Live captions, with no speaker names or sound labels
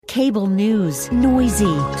Cable news,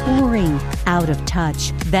 noisy, boring, out of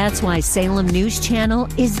touch. That's why Salem News Channel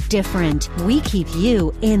is different. We keep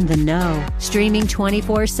you in the know. Streaming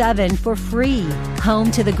 24/7 for free.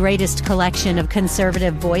 Home to the greatest collection of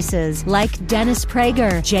conservative voices like Dennis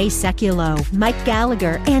Prager, Jay Sekulow, Mike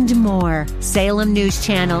Gallagher, and more. Salem News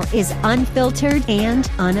Channel is unfiltered and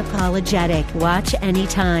unapologetic. Watch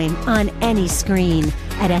anytime, on any screen,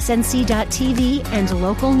 at snc.tv and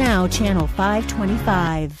Local Now Channel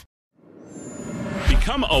 525.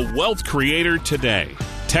 Become a wealth creator today.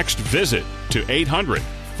 Text VISIT to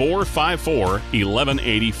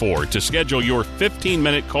 800-454-1184 to schedule your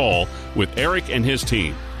 15-minute call with Eric and his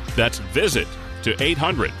team. That's VISIT to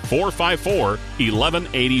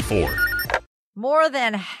 800-454-1184. More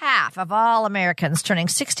than half of all Americans turning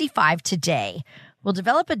 65 today will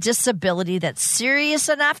develop a disability that's serious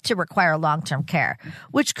enough to require long-term care,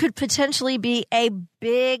 which could potentially be a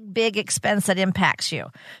big expense that impacts you.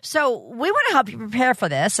 So we want to help you prepare for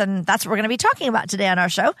this, and that's what we're going to be talking about today on our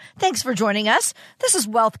show. Thanks for joining us. This is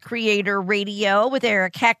Wealth Creator Radio with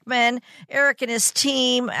Eric Heckman. Eric and his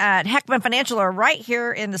team at Heckman Financial are right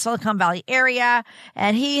here in the Silicon Valley area,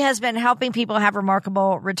 and he has been helping people have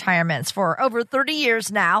remarkable retirements for over 30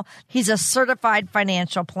 years now. He's a certified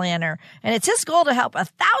financial planner, and it's his goal to help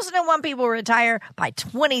 1,001 people retire by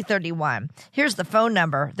 2031. Here's the phone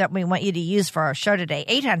number that we want you to use for our show today,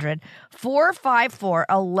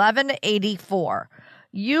 800-454-1184.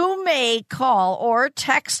 You may call or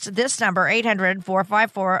text this number,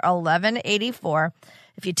 800-454-1184.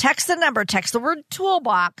 If you text the number, text the word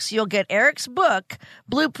toolbox, you'll get Eric's book,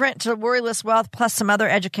 Blueprint to Worryless Wealth, plus some other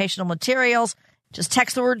educational materials. Just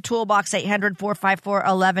text the word toolbox,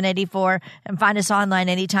 800-454-1184, and find us online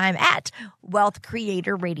anytime at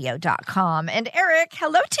wealthcreatorradio.com. And Eric,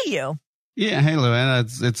 hello to you. Yeah, hey,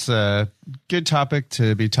 Luanna. It's a good topic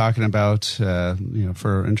to be talking about,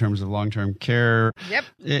 for in terms of long-term care. Yep.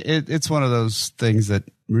 It's one of those things that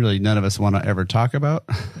really none of us want to ever talk about.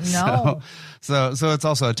 No. So it's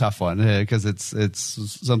also a tough one because it's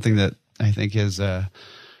something that I think is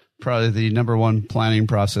probably the number one planning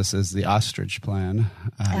process is the ostrich plan.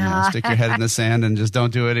 Stick your head in the sand and just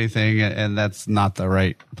don't do anything, and that's not the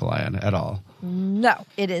right plan at all. No,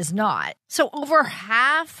 it is not. So over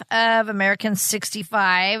half of Americans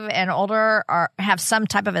 65 and older have some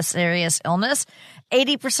type of a serious illness.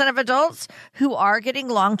 80% of adults who are getting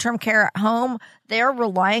long-term care at home, they're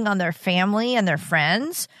relying on their family and their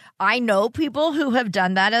friends. I know people who have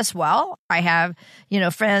done that as well. I have,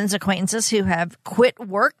 friends, acquaintances who have quit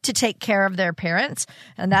work to take care of their parents.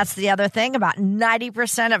 And that's the other thing. About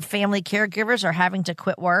 90% of family caregivers are having to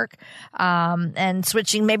quit work and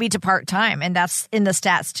switching maybe to part-time. And that's in the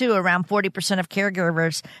stats too. Around 40% of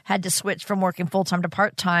caregivers had to switch from working full-time to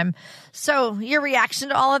part-time. So your reaction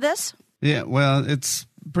to all of this? Yeah, well, it's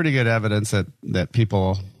pretty good evidence that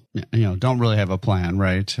people, don't really have a plan,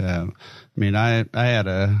 right? I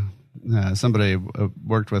had somebody I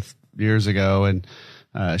worked with years ago, and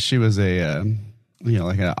she was like an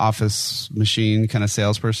office machine kind of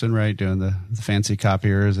salesperson, right? Doing the fancy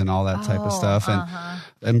copiers and all that type of stuff. And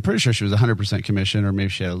I'm pretty sure she was 100% commission, or maybe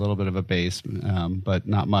she had a little bit of a base, but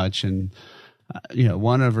not much. And,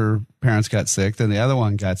 one of her parents got sick, then the other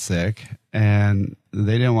one got sick, and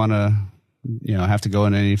they didn't want to, have to go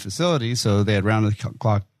in any facility. So they had round the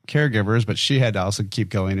clock caregivers, but she had to also keep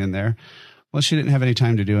going in there. Well, she didn't have any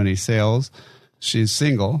time to do any sales. She's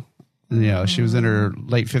single. She was in her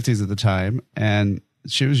late 50s at the time, and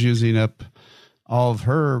she was using up all of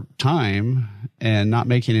her time and not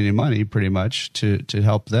making any money pretty much to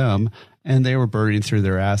help them. And they were burning through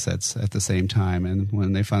their assets at the same time. And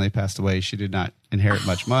when they finally passed away, she did not inherit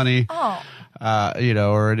much money,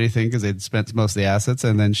 or anything, because they'd spent most of the assets.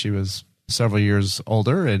 And then she was several years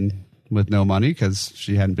older and with no money because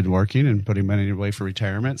she hadn't been working and putting money away for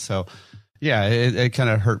retirement. So, yeah, it kind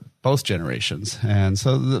of hurt both generations. And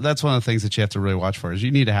so that's one of the things that you have to really watch for is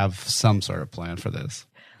you need to have some sort of plan for this.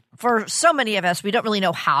 For so many of us, we don't really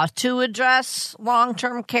know how to address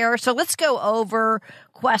long-term care. So let's go over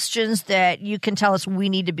questions that you can tell us we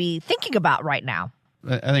need to be thinking about right now.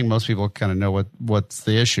 I think most people kind of know what's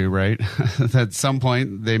the issue, right? At some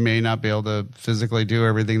point, they may not be able to physically do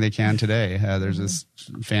everything they can today. There's this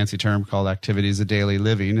fancy term called activities of daily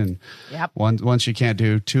living. And once you can't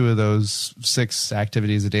do 2 of those 6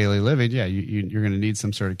 activities of daily living, you're going to need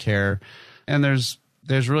some sort of care. And there's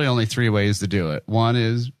really only 3 ways to do it. One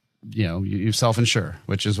is, you self-insure,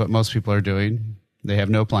 which is what most people are doing. They have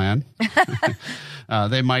no plan.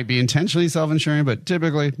 They might be intentionally self-insuring, but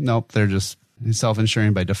typically, nope, they're just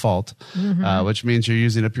self-insuring by default, which means you're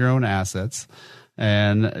using up your own assets.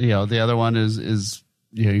 And, the other one is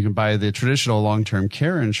you can buy the traditional long-term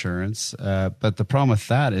care insurance, but the problem with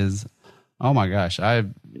that is, oh my gosh, there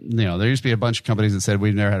used to be a bunch of companies that said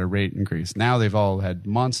we've never had a rate increase. Now they've all had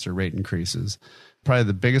monster rate increases. Probably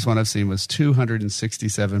the biggest one I've seen was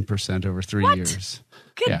 267% over 3 years.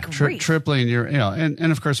 Good grief. Tripling your,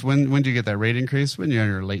 and of course, when do you get that rate increase? When you're in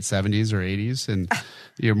your late 70s or 80s, and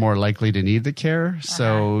you're more likely to need the care.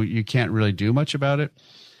 So you can't really do much about it.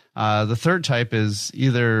 The third type is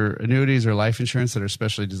either annuities or life insurance that are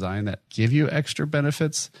specially designed that give you extra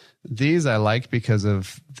benefits. These I like because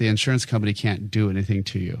of the insurance company can't do anything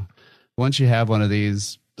to you. Once you have one of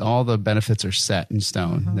these, all the benefits are set in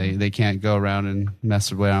stone. Mm-hmm. They can't go around and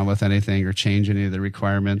mess around with anything or change any of the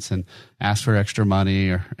requirements and ask for extra money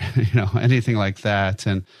or anything like that.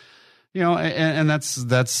 And and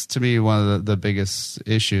that's to me one of the biggest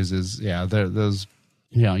issues is those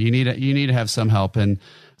you need to have some help. And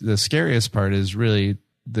the scariest part is really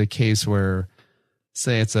the case where,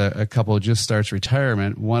 say it's a couple just starts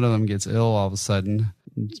retirement, one of them gets ill all of a sudden,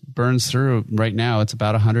 burns through. Right now it's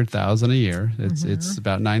about $100,000 a year. It's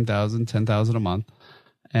about $9,000, $10,000 a month.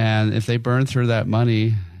 And if they burn through that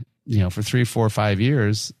money, for 3, 4, 5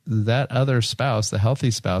 years, that other spouse, the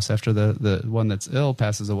healthy spouse, after the one that's ill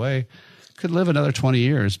passes away, could live another 20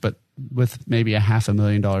 years, but with maybe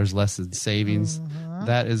 $500,000 less in savings.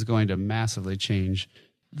 That is going to massively change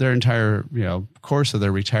their entire, course of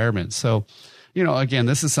their retirement. So, again,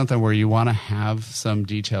 this is something where you want to have some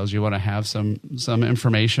details. You want to have some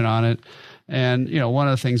information on it. And, one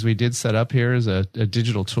of the things we did set up here is a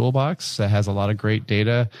digital toolbox that has a lot of great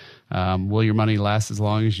data. Will your money last as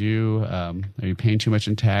long as you? Are you paying too much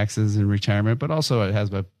in taxes in retirement? But also it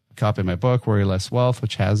has a copy of my book, Worry Less Wealth,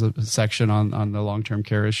 which has a section on the long-term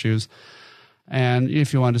care issues. And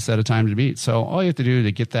if you want to set a time to meet. So all you have to do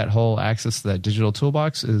to get that whole access to that digital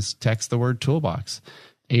toolbox is text the word toolbox.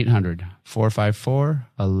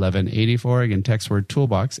 800-454-1184. Again, text word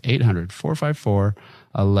toolbox,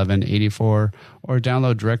 800-454-1184, or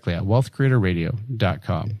download directly at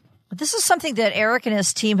wealthcreatorradio.com. This is something that Eric and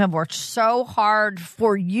his team have worked so hard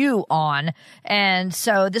for you on. And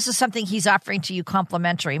so this is something he's offering to you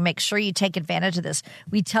complimentary. Make sure you take advantage of this.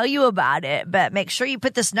 We tell you about it, but make sure you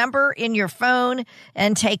put this number in your phone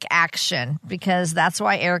and take action, because that's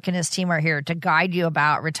why Eric and his team are here, to guide you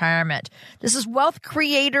about retirement. This is Wealth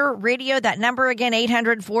Creator Radio. That number again,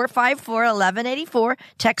 800-454-1184.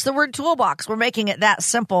 Text the word toolbox. We're making it that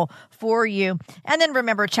simple for you. And then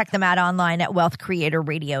remember, check them out online at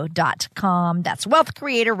wealthcreatorradio.com. That's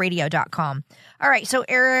wealthcreatorradio.com. All right. So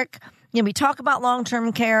Eric, we talk about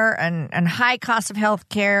long-term care and high cost of health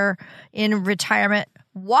care in retirement.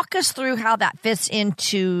 Walk us through how that fits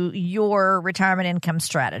into your retirement income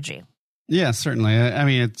strategy. Yeah, certainly. I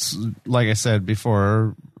mean, it's like I said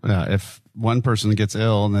before, if one person gets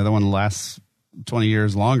ill and the other one lasts 20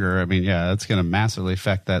 years longer, I mean, yeah, it's going to massively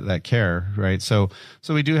affect that care, right? So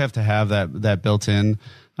we do have to have that built in.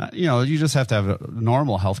 You just have to have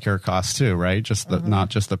normal healthcare costs too, right? Just not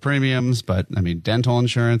just the premiums, but I mean, dental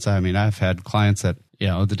insurance. I mean, I've had clients that,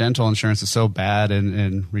 the dental insurance is so bad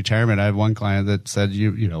in retirement. I have one client that said,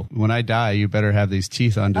 when I die, you better have these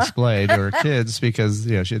teeth on display to her kids, because,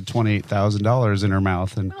 she had $28,000 in her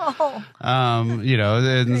mouth. And,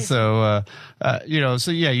 so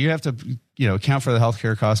you have to, account for the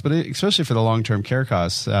healthcare costs, but especially for the long-term care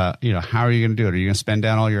costs, how are you going to do it? Are you going to spend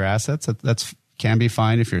down all your assets? That's can be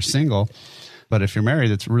fine if you're single, but if you're married,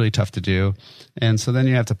 it's really tough to do. And so then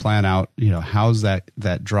you have to plan out, how's that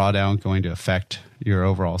drawdown going to affect your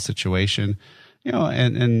overall situation,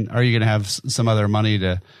 and are you going to have some other money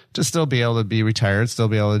to still be able to be retired, still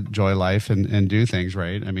be able to enjoy life and do things,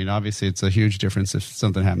 right? I mean, obviously it's a huge difference if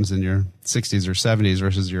something happens in your 60s or 70s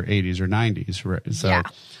versus your 80s or 90s, right?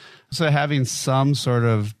 So having some sort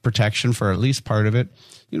of protection for at least part of it.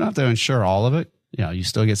 You don't have to insure all of it. You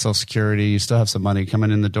still get Social Security. You still have some money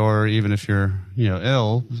coming in the door, even if you're,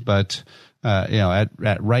 ill. But,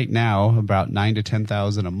 at right now, about $9,000 to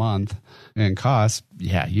 $10,000 a month in costs.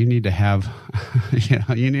 Yeah, you need to have,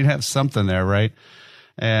 you need to have something there, right?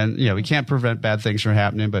 And, we can't prevent bad things from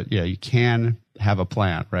happening, but you can have a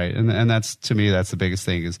plan, right? And that's, to me, that's the biggest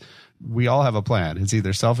thing is we all have a plan. It's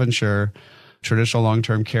either self-insure, traditional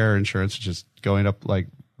long-term care insurance, which is going up like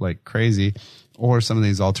crazy, or some of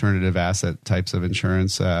these alternative asset types of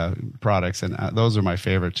insurance products. And those are my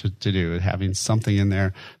favorite to do, having something in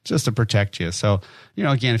there just to protect you. So,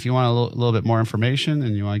 again, if you want a little bit more information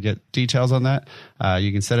and you want to get details on that,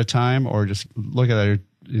 you can set a time or just look at our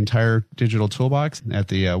entire digital toolbox at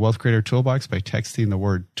the Wealth Creator Toolbox by texting the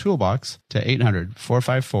word toolbox to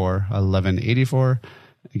 800-454-1184.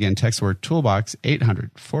 Again, text the word toolbox,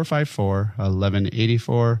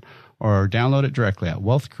 800-454-1184. or download it directly at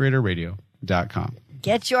wealthcreatorradio.com.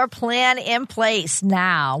 Get your plan in place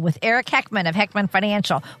now with Eric Heckman of Heckman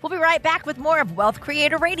Financial. We'll be right back with more of Wealth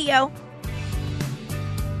Creator Radio.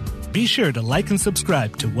 Be sure to like and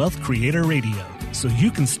subscribe to Wealth Creator Radio so you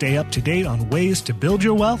can stay up to date on ways to build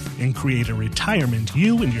your wealth and create a retirement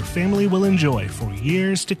you and your family will enjoy for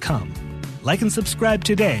years to come. Like and subscribe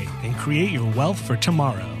today and create your wealth for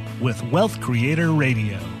tomorrow with Wealth Creator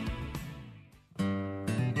Radio.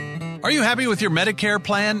 Are you happy with your Medicare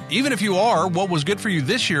plan? Even if you are, what was good for you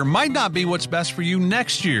this year might not be what's best for you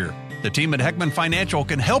next year. The team at Heckman Financial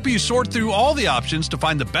can help you sort through all the options to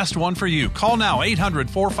find the best one for you. Call now,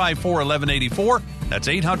 800-454-1184. That's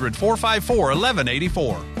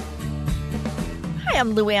 800-454-1184. Hi,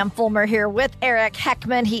 I'm Lou Ann Fulmer here with Eric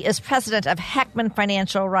Heckman. He is president of Heckman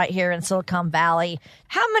Financial right here in Silicon Valley.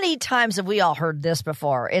 How many times have we all heard this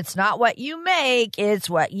before? It's not what you make, it's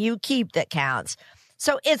what you keep that counts.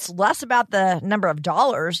 So it's less about the number of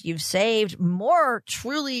dollars you've saved, more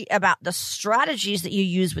truly about the strategies that you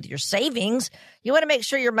use with your savings. You want to make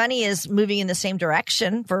sure your money is moving in the same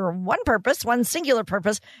direction for one purpose, one singular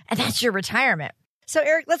purpose, and that's your retirement. So,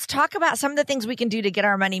 Eric, let's talk about some of the things we can do to get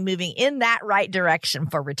our money moving in that right direction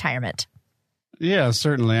for retirement. Yeah,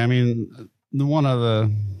 certainly. I mean, one of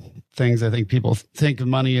the things I think people think of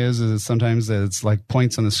money is sometimes that it's like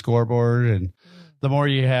points on the scoreboard, and the more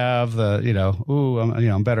you have,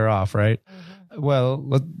 I'm better off, right? Mm-hmm.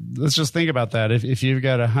 Well, let's just think about that. If you've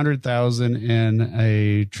got 100,000 in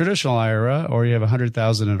a traditional IRA or you have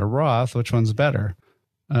 100,000 in a Roth, which one's better?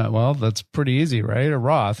 Well, that's pretty easy, right? A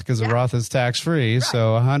Roth, because a Roth is tax-free. Right.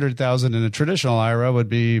 So 100,000 in a traditional IRA would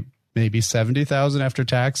be maybe 70,000 after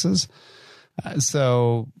taxes.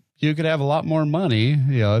 So you could have a lot more money,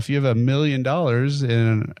 if you have $1 million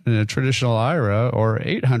in a traditional IRA or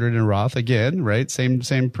 800 in Roth, again, right?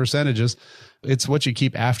 Same percentages. It's what you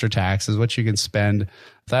keep after taxes, what you can spend.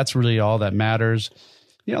 That's really all that matters.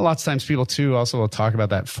 Lots of times people too also will talk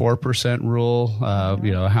about that 4% rule,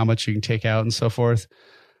 how much you can take out and so forth.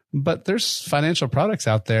 But there's financial products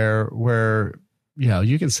out there where,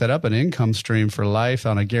 you can set up an income stream for life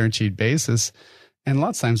on a guaranteed basis. And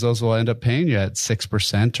lots of times those will end up paying you at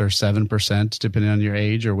 6% or 7%, depending on your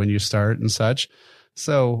age or when you start and such.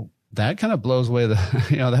 So that kind of blows away the,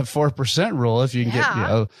 that 4% rule. If you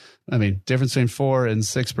can get, difference between 4 and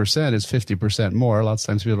 6% is 50% more. Lots of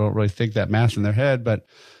times people don't really think that math in their head, but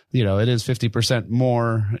it is 50%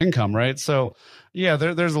 more income, right? So yeah,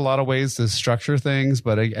 there's a lot of ways to structure things,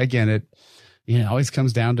 but again, it always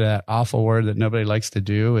comes down to that awful word that nobody likes to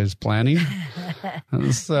do is planning.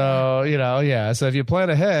 So, so if you plan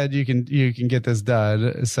ahead, you can get this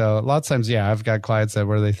done. So lots of times, I've got clients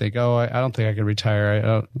where they think, I don't think I can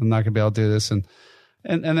retire. I'm not gonna be able to do this. And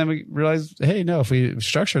then we realize, hey, no, if we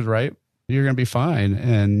structure it right, you're going to be fine.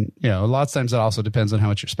 And, lots of times it also depends on how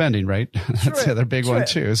much you're spending, right? That's the other big one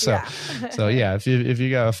too. So, if you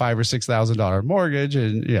got a $5,000 or $6,000 mortgage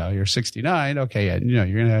and, you're 69, okay. Yeah,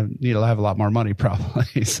 you're going to need to have a lot more money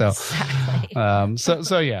probably. So,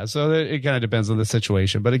 exactly. So it kind of depends on the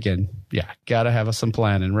situation, but again, got to have some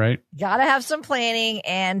planning, right? Got to have some planning.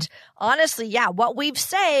 And honestly, what we've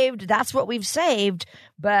saved, that's what we've saved.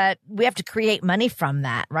 But we have to create money from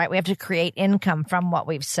that, right? We have to create income from what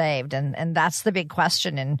we've saved. And that's the big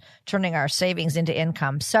question in turning our savings into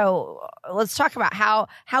income. So let's talk about how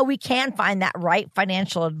we can find that right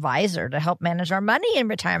financial advisor to help manage our money in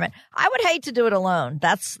retirement. I would hate to do it alone.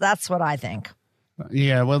 That's what I think.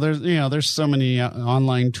 Yeah, well, there's so many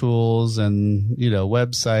online tools and,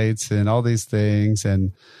 websites and all these things.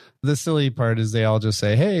 And the silly part is they all just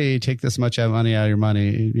say, hey, take this much money out of your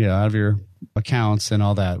money, out of your accounts and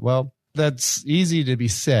all that. Well, that's easy to be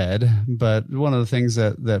said, but one of the things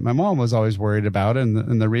that my mom was always worried about,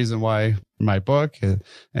 and the reason why my book and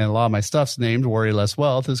a lot of my stuff's named Worry Less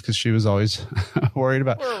Wealth is because she was always worried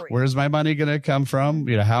about where's my money going to come from?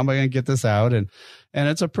 How am I going to get this out? And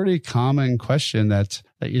it's a pretty common question that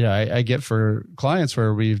I get for clients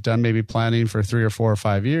where we've done maybe planning for 3 or 4 or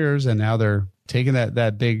 5 years, and now they're taking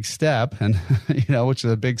that big step, and which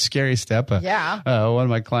is a big scary step. One of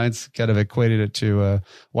my clients kind of equated it to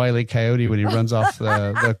Wile E. Coyote when he runs off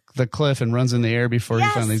the cliff and runs in the air before he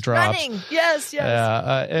finally drops. Running. Yes.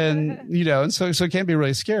 And so it can be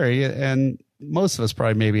really scary. And most of us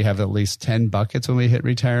probably maybe have at least 10 buckets when we hit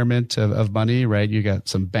retirement of money, right? You got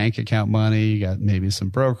some bank account money, you got maybe some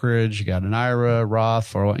brokerage, you got an IRA,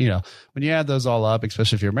 Roth, or when you add those all up,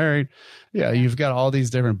 especially if you're married, you've got all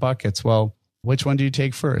these different buckets. Well, which one do you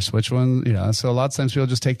take first? Which one, so a lot of times people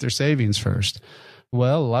just take their savings first.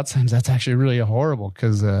 Well, a lot of times that's actually really horrible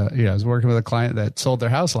because, I was working with a client that sold their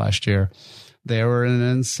house last year. They were in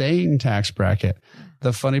an insane tax bracket.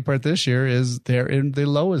 The funny part this year is they're in the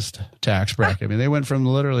lowest tax bracket. I mean, they went from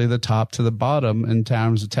literally the top to the bottom in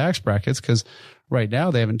terms of tax brackets because right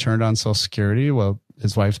now they haven't turned on Social Security. Well,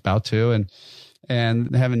 his wife's about to,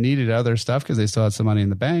 and they haven't needed other stuff because they still had some money in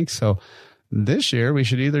the bank. So this year we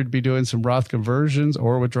should either be doing some Roth conversions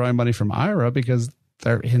or withdrawing money from IRA because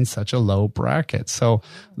they're in such a low bracket. So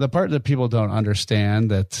the part that people don't understand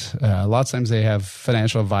that a lot of times they have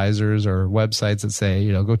financial advisors or websites that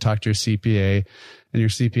say, go talk to your CPA, and your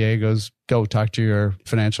CPA goes, go talk to your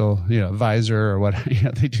financial, advisor or what.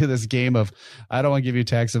 They do this game of, I don't want to give you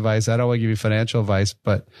tax advice. I don't want to give you financial advice,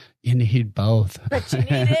 but you need both. But you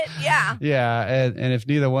need it. Yeah. Yeah. And if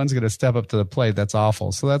neither one's going to step up to the plate, that's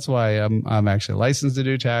awful. So that's why I'm actually licensed to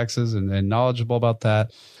do taxes and knowledgeable about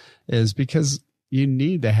that, is because you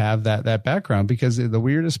need to have that background, because the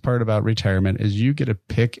weirdest part about retirement is you get to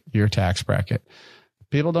pick your tax bracket.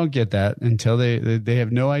 People don't get that until they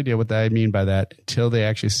have no idea what I mean by that until they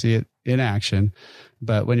actually see it in action.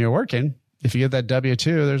 But when you're working, if you get that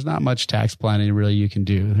W-2, there's not much tax planning really you can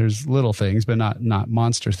do. There's little things, but not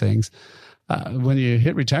monster things. When you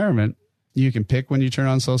hit retirement, you can pick when you turn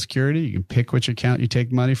on Social Security. You can pick which account you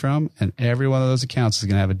take money from, and every one of those accounts is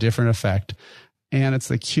going to have a different effect. And it's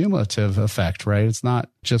the cumulative effect, right? It's not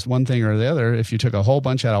just one thing or the other. If you took a whole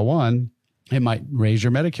bunch out of one, it might raise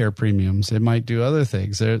your Medicare premiums. It might do other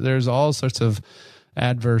things. There's all sorts of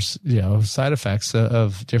adverse, side effects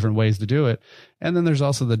of different ways to do it. And then there's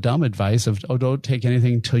also the dumb advice of, don't take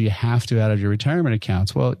anything until you have to out of your retirement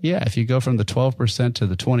accounts. Well, yeah, if you go from the 12% to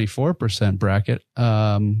the 24% bracket,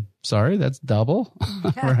 sorry, that's double,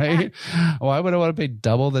 right? Why would I want to pay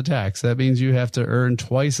double the tax? That means you have to earn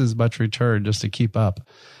twice as much return just to keep up.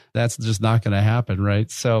 That's just not going to happen,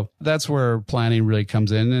 right? So that's where planning really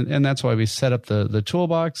comes in. And that's why we set up the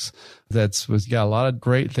toolbox. We've got a lot of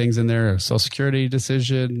great things in there. A Social Security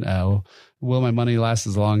decision. Will my money last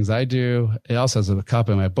as long as I do? It also has a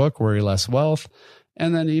copy of my book, Worry Less Wealth.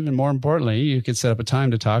 And then even more importantly, you could set up a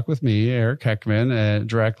time to talk with me, Eric Heckman,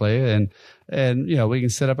 directly. And we can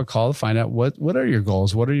set up a call to find out what are your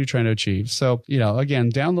goals? What are you trying to achieve? So,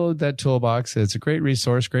 again, download that toolbox. It's a great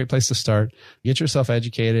resource, great place to start. Get yourself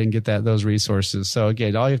educated and get those resources. So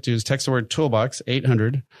again, all you have to do is text the word toolbox,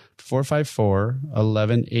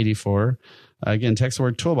 800-454-1184. Again, text the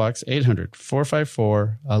word toolbox,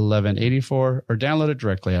 800-454-1184, or download it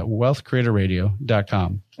directly at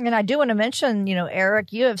wealthcreatorradio.com. And I do want to mention,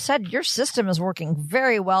 Eric, you have said your system is working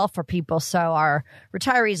very well for people. So our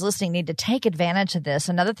retirees listening need to take advantage of this.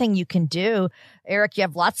 Another thing you can do, Eric, you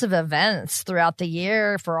have lots of events throughout the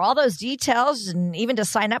year. For all those details and even to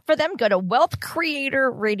sign up for them, go to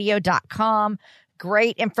wealthcreatorradio.com.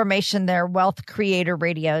 Great information there,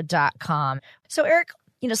 wealthcreatorradio.com. So, Eric,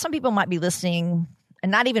 some people might be listening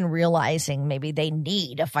and not even realizing maybe they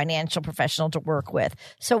need a financial professional to work with.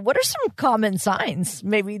 So what are some common signs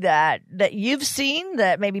maybe that you've seen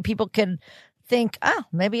that maybe people can think,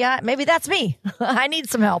 maybe that's me. I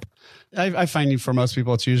need some help. I find for most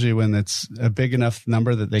people, it's usually when it's a big enough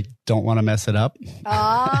number that they don't want to mess it up.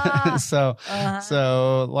 So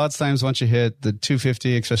lots of times once you hit the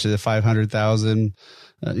 250, especially the 500,000,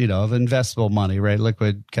 of investable money, right?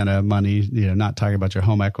 Liquid kind of money, not talking about your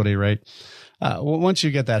home equity, right? Once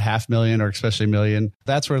you get that $500,000 or especially $1 million,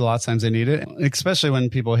 that's where a lot of times they need it, especially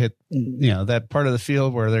when people hit, that part of the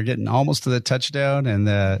field where they're getting almost to the touchdown and,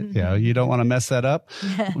 you don't want to mess that up.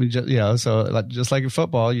 So just like in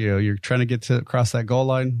football, you're trying to get to across that goal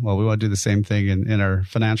line. Well, we want to do the same thing in our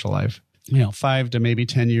financial life, 5 to maybe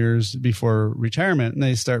 10 years before retirement. And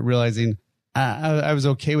they start realizing, I was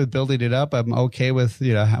okay with building it up. I'm okay with,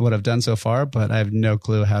 what I've done so far, but I have no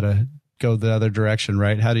clue how to go the other direction,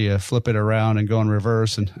 right? How do you flip it around and go in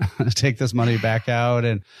reverse and take this money back out?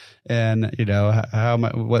 And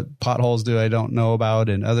what potholes do I don't know about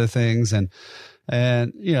and other things. And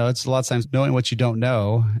it's a lot of times knowing what you don't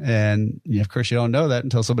know. And of course you don't know that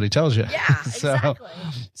until somebody tells you. Yeah, exactly.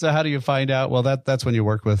 So how do you find out? Well, that's when you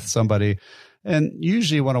work with somebody. And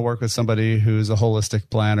usually you want to work with somebody who's a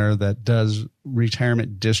holistic planner that does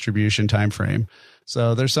retirement distribution time frame.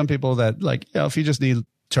 So there's some people that if you just need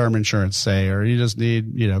term insurance, say, or you just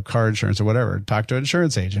need, car insurance or whatever, talk to an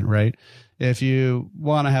insurance agent, right? If you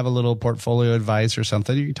want to have a little portfolio advice or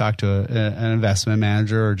something, you can talk to an investment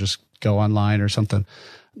manager or just go online or something.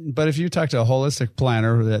 But if you talk to a holistic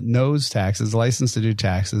planner that knows taxes, licensed to do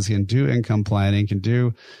taxes, can do income planning, can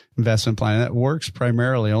do investment planning, that works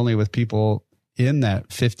primarily only with people in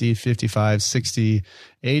that 50, 55, 60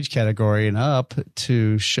 age category and up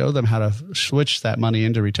to show them how to switch that money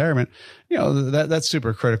into retirement, that's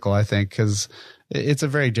super critical, I think, because it's a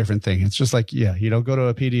very different thing. It's just like, you don't go to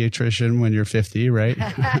a pediatrician when you're 50, right?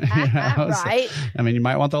 Right. So, I mean, you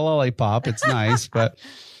might want the lollipop. It's nice, but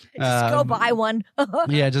just go buy one.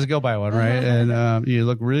 just go buy one, right? And you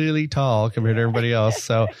look really tall compared to everybody else.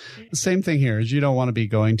 So the same thing here is you don't want to be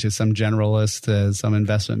going to some generalist, some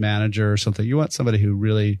investment manager or something. You want somebody who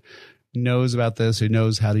really knows about this, who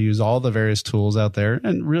knows how to use all the various tools out there.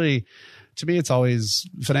 And really, to me,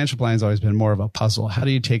 financial planning has always been more of a puzzle. How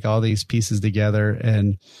do you take all these pieces together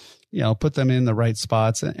and put them in the right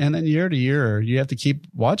spots? And then year to year, you have to keep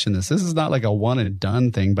watching this. This is not like a one and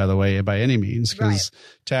done thing, by the way, by any means, because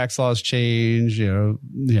tax laws change,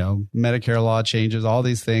 Medicare law changes, all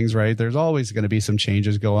these things, right? There's always going to be some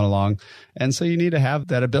changes going along. And so you need to have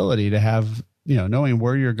that ability to have, knowing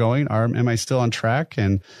where you're going. Am I still on track?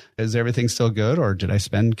 And is everything still good? Or did I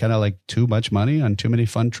spend kind of like too much money on too many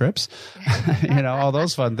fun trips? All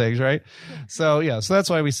those fun things, right? So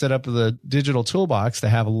that's why we set up the digital toolbox to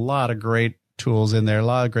have a lot of great tools in there, a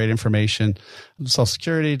lot of great information. Social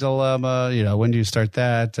Security dilemma, when do you start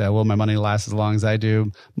that? Will my money last as long as I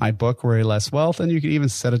do? My book, Worry Less Wealth. And you can even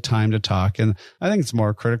set a time to talk. And I think it's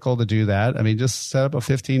more critical to do that. I mean, just set up a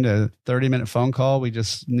 15 to 30 minute phone call. We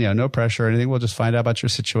just, no pressure or anything. We'll just find out about your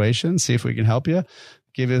situation, see if we can help you,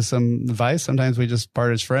 give you some advice. Sometimes we just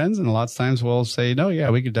part as friends, and lots of times we'll say, no,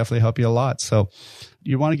 we could definitely help you a lot. So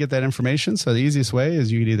you want to get that information. So the easiest way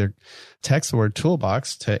is you can either text the word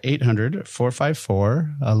toolbox to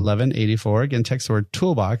 800-454-1184. Again, text the word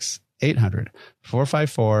toolbox,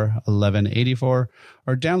 800-454-1184, or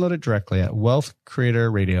download it directly at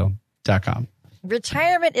wealthcreatorradio.com.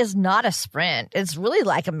 Retirement is not a sprint. It's really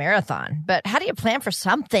like a marathon. But how do you plan for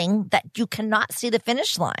something that you cannot see the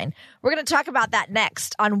finish line? We're going to talk about that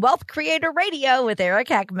next on Wealth Creator Radio with Eric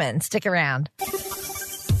Heckman. Stick around.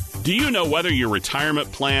 Do you know whether your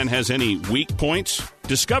retirement plan has any weak points?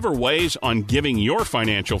 Discover ways on giving your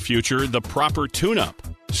financial future the proper tune-up.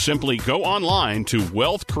 Simply go online to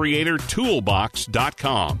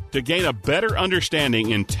wealthcreatortoolbox.com to gain a better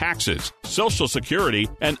understanding in taxes, Social Security,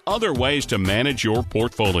 and other ways to manage your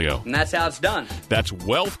portfolio. And that's how it's done. That's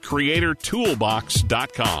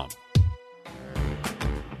wealthcreatortoolbox.com.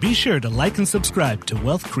 Be sure to like and subscribe to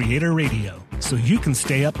Wealth Creator Radio so you can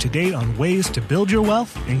stay up to date on ways to build your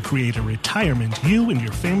wealth and create a retirement you and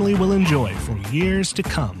your family will enjoy for years to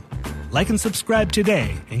come. Like and subscribe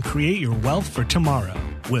today and create your wealth for tomorrow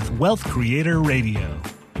with Wealth Creator Radio.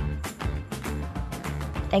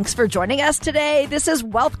 Thanks for joining us today. This is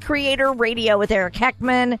Wealth Creator Radio with Eric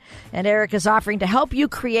Heckman, and Eric is offering to help you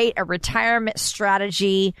create a retirement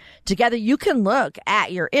strategy. Together, you can look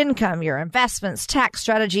at your income, your investments, tax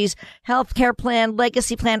strategies, healthcare plan,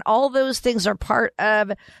 legacy plan. All those things are part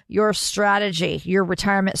of your strategy, your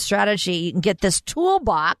retirement strategy. You can get this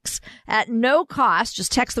toolbox at no cost.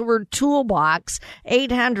 Just text the word toolbox,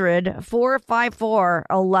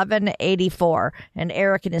 800-454-1184, and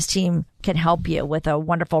Eric and his team can help you with a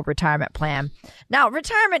wonderful retirement plan. Now,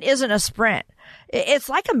 retirement isn't a sprint. It's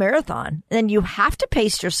like a marathon. And you have to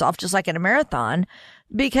pace yourself just like in a marathon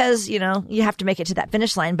because, you have to make it to that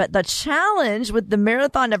finish line. But the challenge with the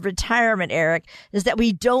marathon of retirement, Eric, is that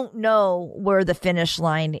we don't know where the finish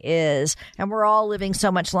line is. And we're all living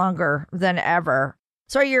so much longer than ever.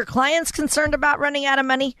 So are your clients concerned about running out of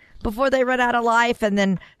money before they run out of life? And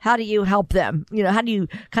then how do you help them? How do you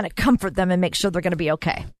kind of comfort them and make sure they're going to be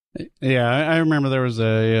okay? Yeah, I remember there was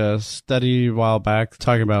a study a while back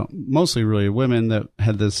talking about mostly really women that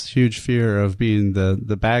had this huge fear of being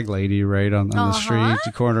the bag lady, right, on the street,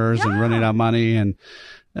 the corners, and running out of money. And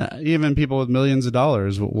even people with millions of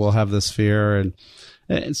dollars will have this fear.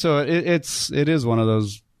 And so it is one of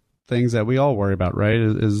those things that we all worry about, right?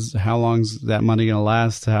 Is how long's that money going to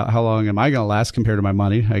last? How long am I going to last compared to my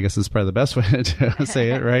money? I guess is probably the best way to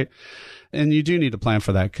say it, right? And you do need to plan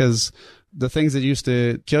for that because the things that used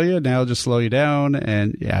to kill you now just slow you down.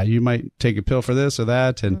 And you might take a pill for this or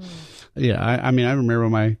that. And I remember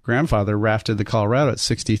when my grandfather rafted the Colorado at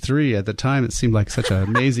 63. At the time, it seemed like such an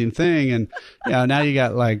amazing thing. And now you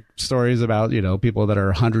got like stories about, people that are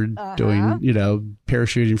 100 doing,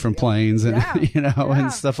 parachuting from planes and,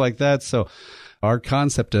 and stuff like that. So our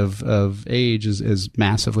concept of age is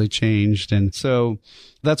massively changed. And so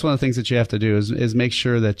that's one of the things that you have to do is make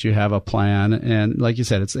sure that you have a plan. And like you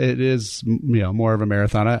said, it is more of a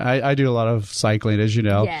marathon. I do a lot of cycling, as you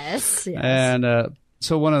know. Yes. And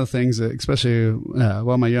so one of the things, especially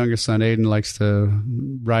my youngest son Aiden likes to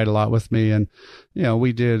ride a lot with me, and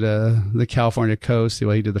we did the California coast.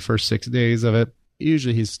 He did the first 6 days of it.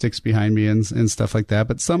 Usually he sticks behind me and stuff like that.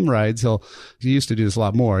 But some rides he used to do this a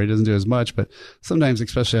lot more. He doesn't do as much, but sometimes,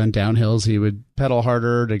 especially on downhills, he would pedal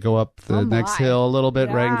harder to go up the next hill a little bit,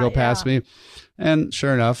 right, and go past me. And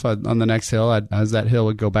sure enough, on the next hill, as that hill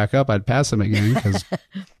would go back up, I'd pass him again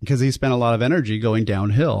because he spent a lot of energy going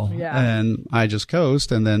downhill. Yeah. And I just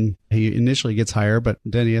coast, and then he initially gets higher, but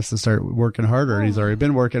then he has to start working harder, and he's already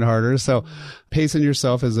been working harder. So pacing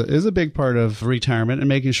yourself is a big part of retirement, and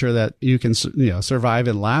making sure that you can survive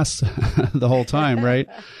and last the whole time, right?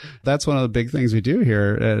 That's one of the big things we do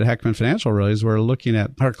here at Heckman Financial, really, is we're looking at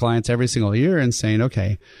our clients every single year and saying,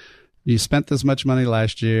 okay, you spent this much money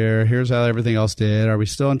last year. Here's how everything else did. Are we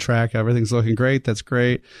still on track? Everything's looking great. That's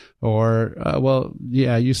great. Or,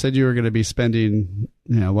 you said you were going to be spending,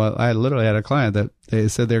 I literally had a client that they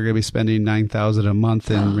said they were going to be spending $9,000 a month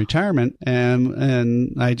in retirement.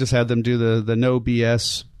 And I just had them do the no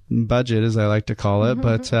BS budget, as I like to call it,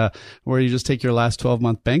 but where you just take your last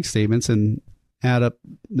 12-month bank statements and add up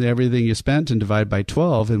everything you spent and divide by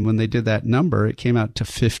 12. And when they did that number, it came out to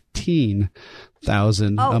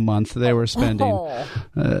 $15,000 a month they were spending.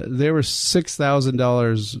 They were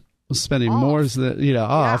 $6,000 spending more than,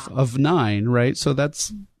 off of $9,000, right? So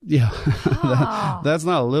that's, that's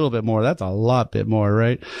not a little bit more. That's a lot bit more,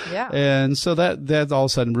 right? Yeah. And so that all of a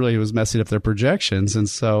sudden really was messing up their projections. And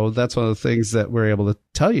so that's one of the things that we're able to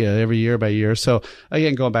tell you every year by year. So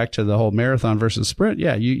again, going back to the whole marathon versus sprint,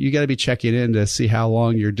 you got to be checking in to see how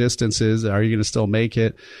long your distance is. Are you going to still make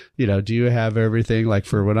it? Do you have everything? Like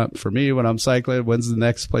for me, when I'm cycling, when's the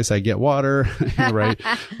next place I get water? Right. Do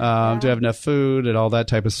I have enough food and all that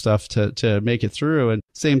type of stuff to make it through? And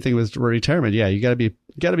same thing with retirement. Yeah. You got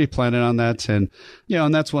to be planning on that. And,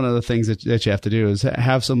 and that's one of the things that you have to do is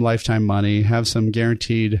have some lifetime money, have some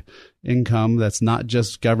guaranteed income that's not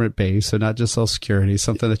just government based, so not just Social Security,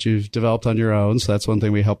 something that you've developed on your own. So that's one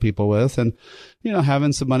thing we help people with. And,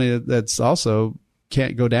 having some money that's also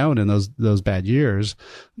can't go down in those bad years,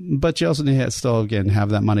 but you also need to still, again, have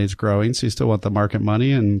that money that's growing. So you still want the market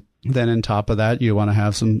money. And then on top of that, you want to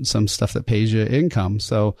have some stuff that pays you income.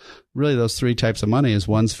 So really those three types of money is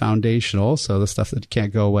one's foundational. So the stuff that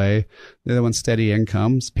can't go away. The other one's steady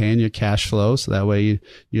incomes, paying your cash flow. So that way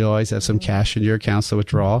you always have some cash in your accounts to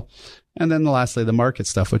withdraw. And then lastly, the market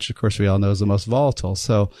stuff, which of course we all know is the most volatile.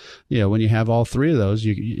 So, when you have all three of those,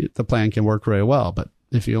 the plan can work really well. But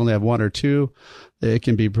if you only have one or two, it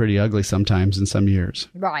can be pretty ugly sometimes in some years.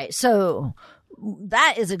 Right. So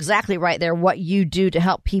that is exactly right there, what you do to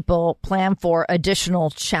help people plan for additional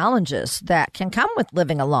challenges that can come with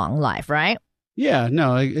living a long life, right? Yeah,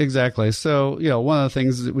 no, exactly. So, one of the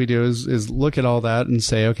things that we do is look at all that and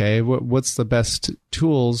say, okay, what's the best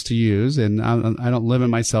tools to use? And I don't limit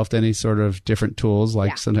myself to any sort of different tools.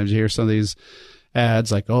 Like sometimes you hear some of these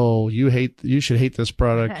ads like, oh, you should hate this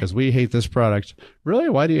product because we hate this product. Really?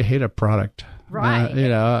 Why do you hate a product? Right. You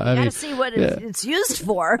gotta see what it's used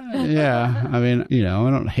for. Yeah. I mean, I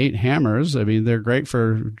don't hate hammers. I mean, they're great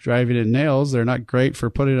for driving in nails. They're not great for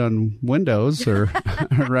putting on windows or,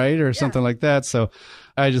 right. Or something like that. So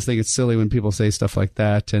I just think it's silly when people say stuff like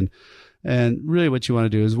that. And really what you want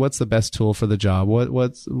to do is what's the best tool for the job?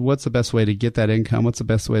 What's the best way to get that income? What's the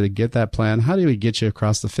best way to get that plan? How do we get you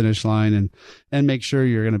across the finish line and make sure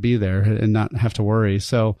you're going to be there and not have to worry?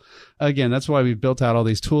 So again, that's why we've built out all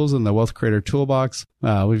these tools in the Wealth Creator Toolbox.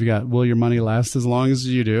 We've got Will Your Money Last As Long As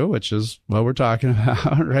You Do, which is what we're talking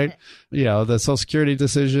about, right? The Social Security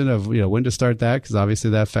decision of, when to start that, because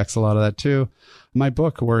obviously that affects a lot of that too. My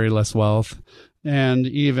book, Worry Less Wealth. And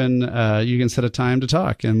even you can set a time to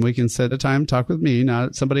talk, and we can set a time to talk with me,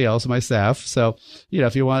 not somebody else, my staff. So,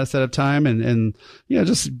 if you want to set up time and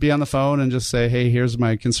just be on the phone and just say, hey, here's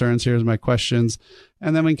my concerns, here's my questions.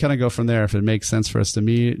 And then we can kind of go from there if it makes sense for us to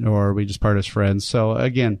meet or we just part as friends. So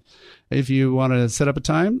again, if you want to set up a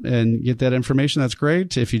time and get that information, that's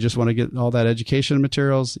great. If you just want to get all that education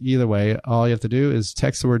materials, either way, all you have to do is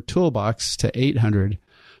text the word toolbox to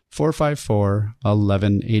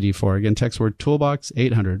 800-454-1184. Again, text word toolbox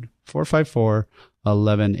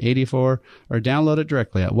 800-454-1184 or download it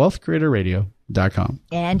directly at wealthcreatorradio.com.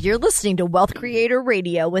 And you're listening to Wealth Creator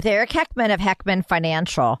Radio with Eric Heckman of Heckman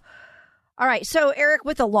Financial. All right. So, Eric,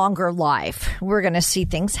 with a longer life, we're going to see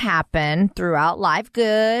things happen throughout life,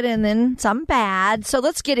 good and then some bad. So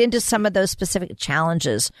let's get into some of those specific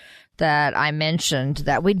challenges that I mentioned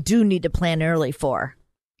that we do need to plan early for.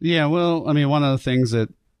 Yeah. Well, I mean, one of the things that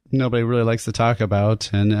nobody really likes to talk about,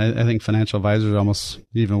 and I think financial advisors are almost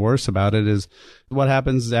even worse about it, is what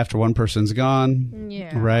happens after one person's gone,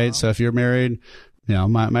 right? So if you're married,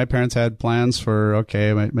 my parents had plans for,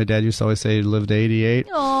 okay, my dad used to always say he lived to 88,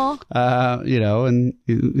 and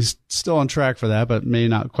he's still on track for that, but may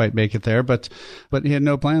not quite make it there. But he had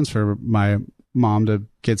no plans for my mom to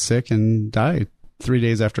get sick and die 3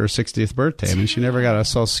 days after her 60th birthday. I mean, she never got a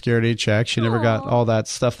Social Security check. She never got all that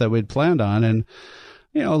stuff that we'd planned on. And,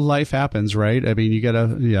 life happens, right? I mean, you got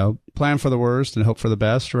to, plan for the worst and hope for the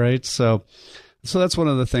best, right? So that's one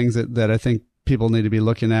of the things that I think people need to be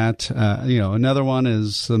looking at. Another one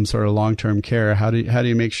is some sort of long-term care. How do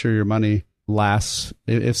you make sure your money lasts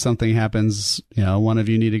if something happens? One of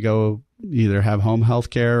you need to go either have home health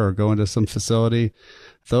care or go into some facility.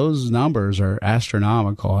 Those numbers are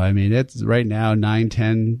astronomical. I mean, it's right now 9,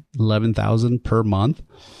 10, 11,000 per month.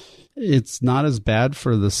 It's not as bad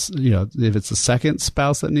for this, if it's the second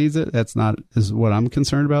spouse that needs it, is what I'm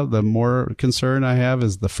concerned about. The more concern I have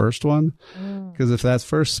is the first one. Because if that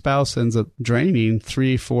first spouse ends up draining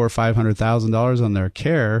 $300,000, $400,000, $500,000 on their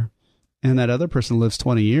care, and that other person lives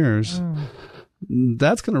 20 years,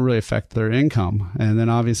 that's going to really affect their income. And then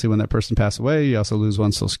obviously when that person passed away, you also lose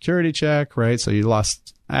one Social Security check, right? So you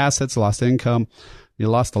lost assets, lost income, you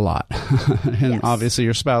lost a lot. And obviously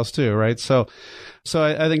your spouse too, right? So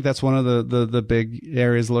I think that's one of the big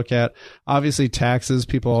areas to look at. Obviously taxes,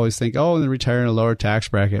 people always think, they retire in a lower tax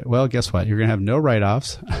bracket. Well, guess what? You're going to have no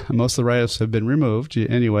write-offs. Most of the write-offs have been removed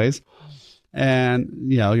anyways.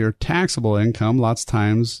 And, your taxable income, lots of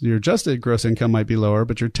times your adjusted gross income might be lower,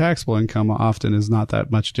 but your taxable income often is not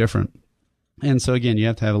that much different. And so again, you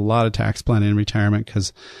have to have a lot of tax planning in retirement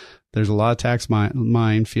because there's a lot of tax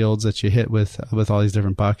minefields that you hit with all these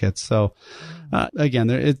different buckets. So again,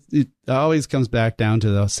 it always comes back down to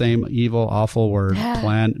the same evil, awful word,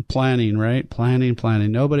 planning, right? Planning.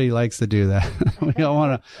 Nobody likes to do that. We all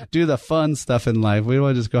want to do the fun stuff in life. We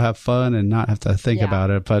want to just go have fun and not have to think about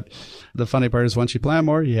it. But the funny part is once you plan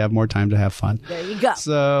more, you have more time to have fun. There you go.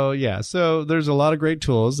 So there's a lot of great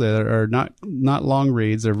tools that are not long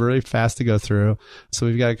reads. They're really fast to go through. So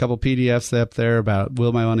we've got a couple PDFs up there about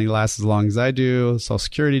will my money last as long as I do, Social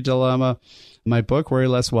Security dilemma. My book, Worry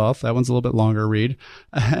Less Wealth, that one's a little bit longer read.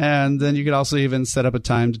 And then you could also even set up a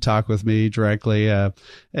time to talk with me directly and,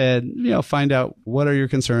 find out what are your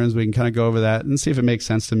concerns. We can kind of go over that and see if it makes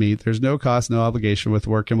sense to meet. There's no cost, no obligation with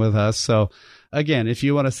working with us. So again, if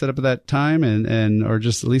you want to set up that time and or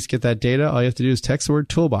just at least get that data, all you have to do is text the word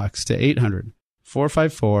toolbox to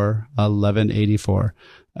 800-454-1184.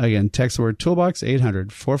 Again, text the word toolbox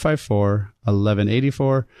 800-454-1184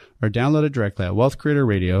 or download it directly at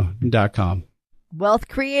wealthcreatorradio.com. Wealth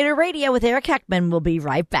Creator Radio with Eric Heckman. We'll be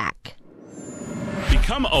right back.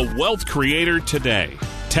 Become a wealth creator today.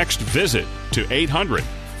 Text VISIT to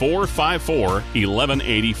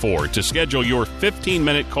 800-454-1184 to schedule your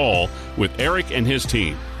 15-minute call with Eric and his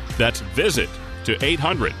team. That's VISIT to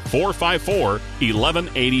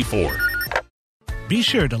 800-454-1184. Be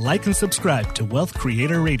sure to like and subscribe to Wealth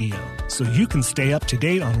Creator Radio so you can stay up to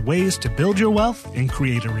date on ways to build your wealth and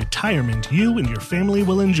create a retirement you and your family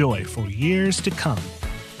will enjoy for years to come.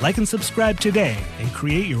 Like and subscribe today and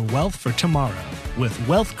create your wealth for tomorrow with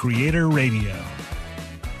Wealth Creator Radio.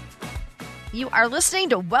 You are listening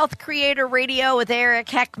to Wealth Creator Radio with Eric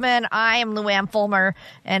Heckman. I am Luann Fulmer,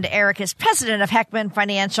 and Eric is president of Heckman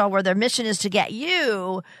Financial, where their mission is to get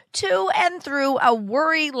you to and through a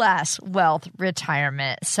worry-less wealth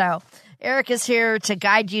retirement. So Eric is here to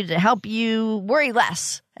guide you, to help you worry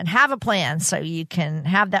less and have a plan so you can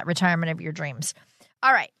have that retirement of your dreams.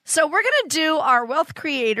 All right, so we're going to do our Wealth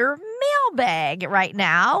Creator mailbag right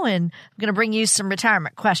now, and I'm going to bring you some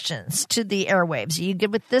retirement questions to the airwaves. Are you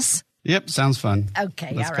good with this? Yep, sounds fun.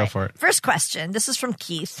 Okay, let's all go right. for it. First question. This is from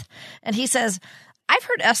Keith, and he says, I've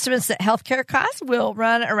heard estimates that healthcare costs will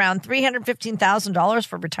run around $315,000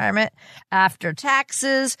 for retirement after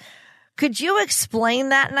taxes. Could you explain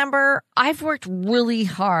that number? I've worked really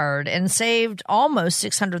hard and saved almost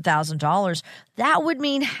 $600,000. That would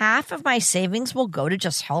mean half of my savings will go to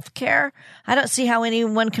just healthcare. I don't see how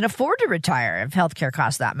anyone can afford to retire if healthcare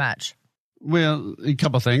costs that much. Well, a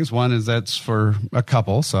couple of things. One is that's for a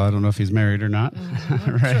couple, so I don't know if he's married or not,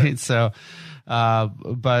 right? Sure. So,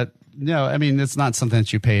 but no, I mean, it's not something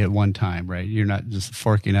that you pay at one time, right? You're not just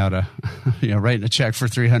forking out writing a check for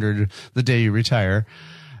 $300 the day you retire.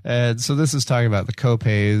 And so this is talking about the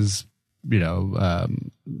copays,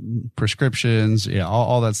 prescriptions,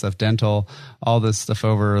 all that stuff, dental, all this stuff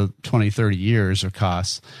over 20, 30 years of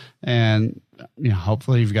costs. And,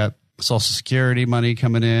 hopefully you've got Social Security money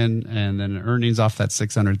coming in and then earnings off that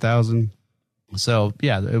 $600,000. So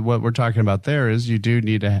what we're talking about there is you do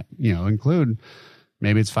need to, include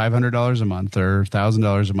maybe it's $500 a month or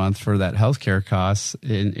 $1,000 a month for that healthcare costs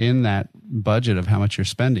in that budget of how much you're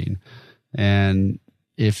spending. And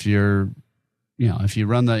if you're, if you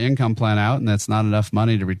run the income plan out and that's not enough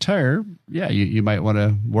money to retire, you might want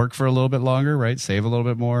to work for a little bit longer, right? Save a little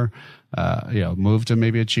bit more, move to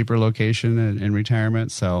maybe a cheaper location in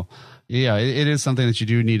retirement. So it is something that you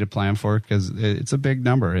do need to plan for because it's a big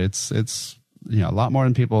number. It's a lot more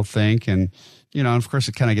than people think. And, of course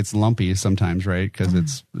it kind of gets lumpy sometimes, right? Because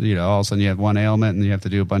it's, all of a sudden you have one ailment and you have to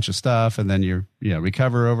do a bunch of stuff and then you're,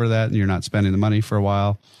 recover over that and you're not spending the money for a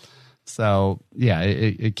while. So,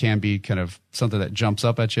 it can be kind of something that jumps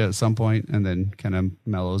up at you at some point and then kind of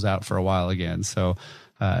mellows out for a while again. So,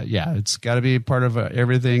 it's got to be part of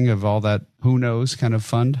everything of all that who knows kind of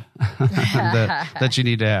fund that you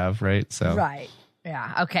need to have, right? So, right.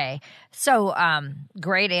 Yeah. Okay. So,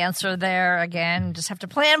 great answer there. Again, just have to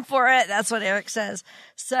plan for it. That's what Eric says.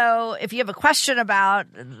 So if you have a question about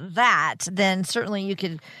that, then certainly you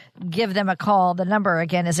could give them a call. The number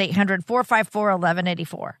again is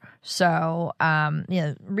 800-454-1184. So,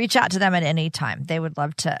 reach out to them at any time. They would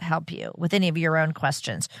love to help you with any of your own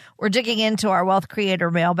questions. We're digging into our Wealth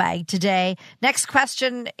Creator mailbag today. Next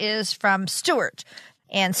question is from Stuart.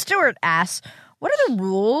 And Stuart asks, what are the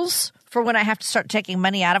rules for when I have to start taking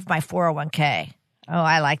money out of my 401k? Oh,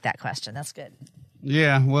 I like that question. That's good.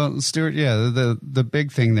 Yeah. Well, Stuart, the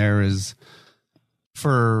big thing there is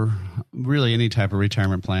for really any type of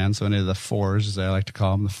retirement plan. So any of the fours, as I like to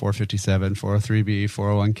call them, the 457, 403b,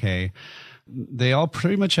 401k, they all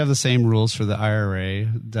pretty much have the same rules for the IRA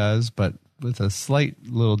does, but with a slight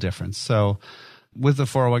little difference. So with the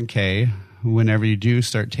 401k, whenever you do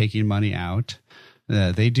start taking money out,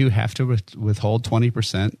 they do have to withhold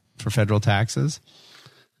 20% for federal taxes.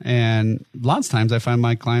 And lots of times I find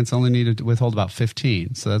my clients only need to withhold about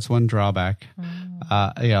 15. So that's one drawback.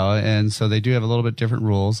 And so they do have a little bit different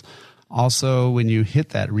rules. Also, when you hit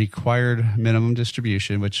that required minimum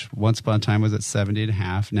distribution, which once upon a time was at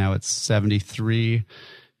 70.5, now it's 73.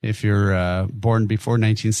 If you're born before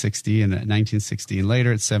 1960 and 1960 and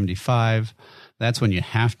later, it's 75. That's when you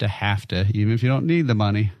have to, even if you don't need the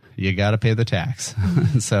money, you got to pay the tax.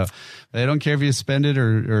 So they don't care if you spend it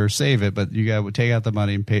or save it, but you got to take out the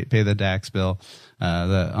money and pay the tax bill.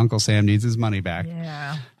 The Uncle Sam needs his money back.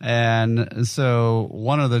 Yeah. And so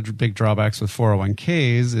one of the big drawbacks with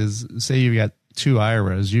 401ks is, say you've got two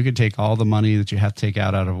IRAs, you could take all the money that you have to take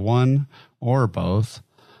out of one or both.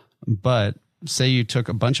 But say you took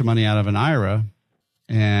a bunch of money out of an IRA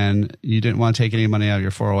and you didn't want to take any money out of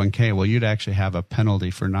your 401k, well, you'd actually have a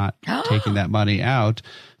penalty for not taking that money out,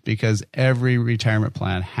 because every retirement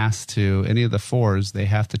plan has to, any of the fours, they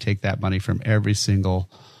have to take that money from every single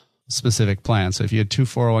specific plan. So if you had two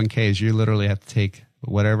 401ks, you literally have to take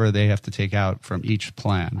whatever they have to take out from each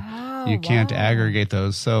plan. You can't aggregate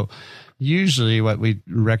those. So usually what we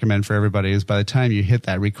recommend for everybody is by the time you hit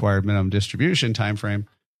that required minimum distribution time frame,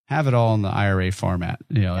 have it all in the IRA format.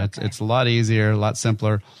 It's a lot easier, a lot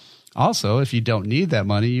simpler. Also, if you don't need that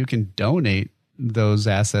money, you can donate those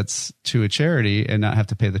assets to a charity and not have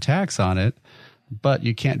to pay the tax on it. But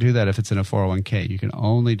you can't do that if it's in a 401k. You can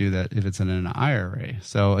only do that if it's in an IRA.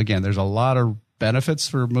 So again, there's a lot of benefits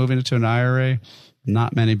for moving it to an IRA,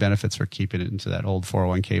 not many benefits for keeping it into that old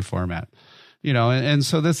 401k format. And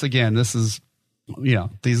so this is,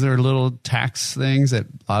 these are little tax things that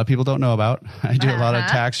a lot of people don't know about. I do a lot of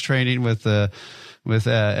tax training with Ed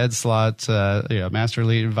Slott, Master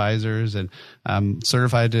Elite Advisors, and I'm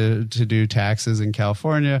certified to do taxes in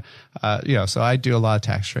California. So I do a lot of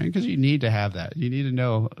tax training because you need to have that. You need to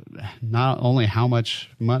know not only how much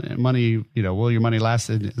money, will your money last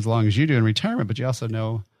as long as you do in retirement, but you also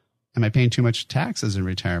know, am I paying too much taxes in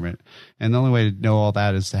retirement? And the only way to know all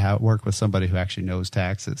that is to work with somebody who actually knows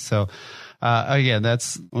taxes. So, again,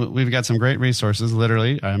 we've got some great resources.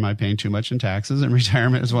 Literally, am I paying too much in taxes in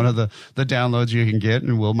retirement is one of the downloads you can get.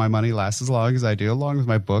 And will my money last as long as I do, along with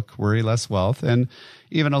my book, Worry Less Wealth, and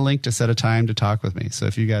even a link to set a time to talk with me. So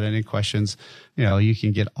if you got any questions, you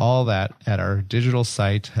can get all that at our digital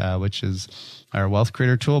site, which is our Wealth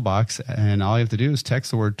Creator Toolbox. And all you have to do is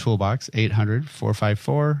text the word Toolbox,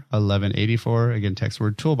 800-454-1184. Again, text the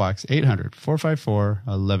word Toolbox,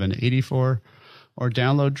 800-454-1184. Or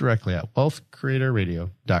download directly at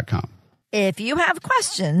wealthcreatorradio.com. If you have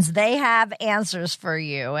questions, they have answers for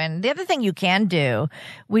you. And the other thing you can do,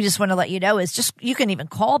 we just want to let you know, is you can even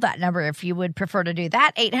call that number if you would prefer to do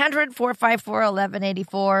that,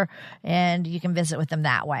 800-454-1184, and you can visit with them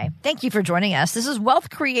that way. Thank you for joining us. This is Wealth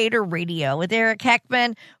Creator Radio with Eric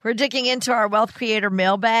Heckman. We're digging into our Wealth Creator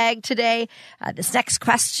mailbag today. This next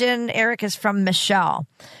question, Eric, is from Michelle.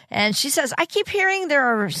 And she says, I keep hearing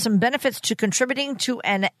there are some benefits to contributing to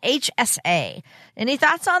an HSA. Any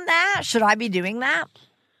thoughts on that? Should I be doing that?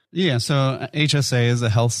 Yeah, so HSA is a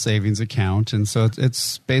health savings account, and so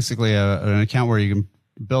it's basically an account where you can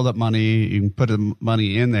build up money, you can put the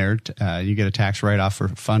money in there, you get a tax write-off for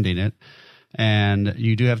funding it, and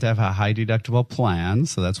you do have to have a high deductible plan,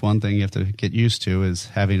 so that's one thing you have to get used to is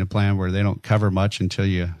having a plan where they don't cover much until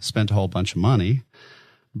you spent a whole bunch of money.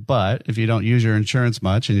 But if you don't use your insurance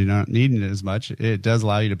much and you're not needing it as much, it does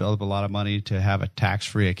allow you to build up a lot of money to have a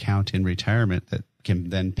tax-free account in retirement that can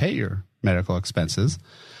then pay your medical expenses.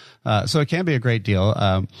 So it can be a great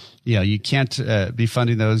deal. You can't be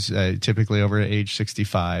funding those typically over age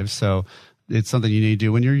 65. So it's something you need to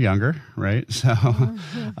do when you're younger, right? So,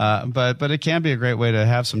 but it can be a great way to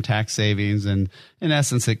have some tax savings, and in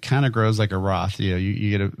essence, it kind of grows like a Roth.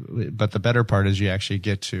 You get but the better part is you actually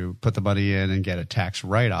get to put the money in and get a tax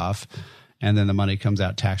write-off, and then the money comes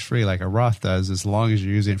out tax-free like a Roth does, as long as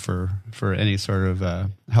you're using it for any sort of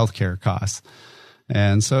healthcare costs.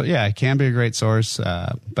 And so, yeah, it can be a great source,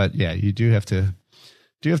 but yeah, you do have to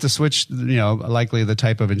switch, likely the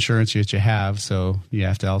type of insurance that you have. So you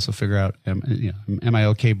have to also figure out, am I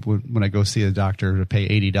okay when I go see a doctor to pay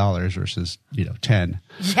 $80 versus, $10?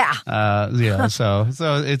 Yeah. So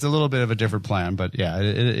it's a little bit of a different plan, but yeah,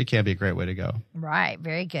 it can be a great way to go. Right.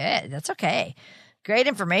 Very good. That's okay. Great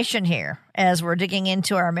information here as we're digging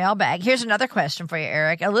into our mailbag. Here's another question for you,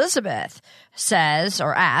 Eric. Elizabeth says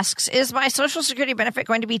or asks, is my Social Security benefit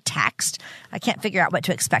going to be taxed? I can't figure out what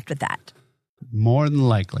to expect with that. More than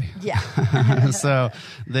likely. Yeah. So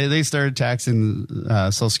they started taxing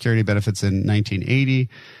Social Security benefits in 1980.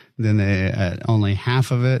 Then they only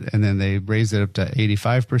half of it, and then they raised it up to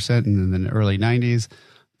 85% in the early 90s.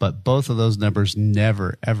 But both of those numbers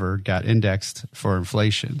never, ever got indexed for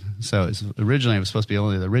inflation. So originally it was supposed to be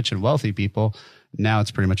only the rich and wealthy people. Now it's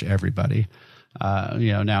pretty much everybody.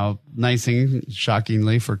 Now, nice thing,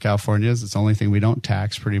 shockingly for California, is it's the only thing we don't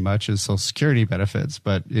tax pretty much is Social Security benefits,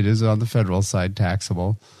 but it is on the federal side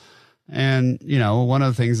taxable. And, one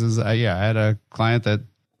of the things is, I had a client that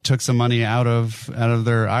took some money out of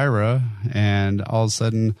their IRA, and all of a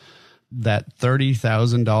sudden that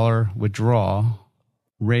 $30,000 withdrawal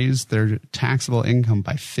raised their taxable income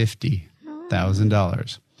by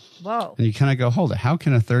 $50,000. Whoa. And you kind of go, hold it. How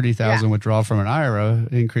can a $30,000 withdrawal from an IRA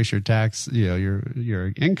increase your tax,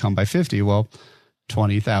 your income by 50? Well,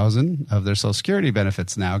 20,000 of their Social Security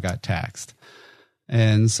benefits now got taxed.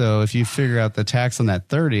 And so if you figure out the tax on that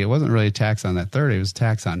 30, it wasn't really a tax on that 30, it was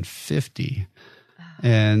tax on 50.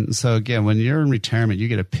 And so again, when you're in retirement, you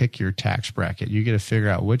get to pick your tax bracket. You get to figure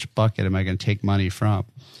out which bucket am I going to take money from.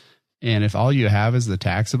 And if all you have is the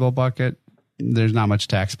taxable bucket, there's not much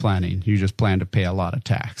tax planning. You just plan to pay a lot of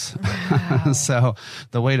tax. Wow. So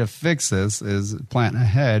the way to fix this is plan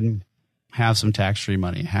ahead, have some tax-free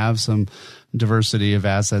money, have some diversity of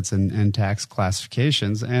assets and tax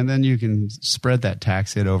classifications, and then you can spread that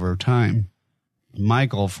tax hit over time. My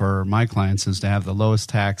goal for my clients is to have the lowest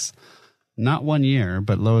tax, not 1 year,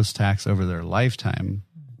 but lowest tax over their lifetime,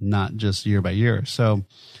 not just year by year. So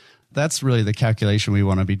that's really the calculation we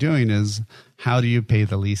want to be doing is how do you pay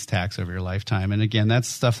the least tax over your lifetime? And again, that's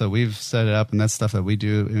stuff that we've set up, and that's stuff that we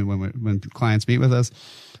do when clients meet with us.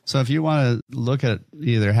 So if you want to look at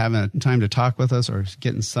either having time to talk with us or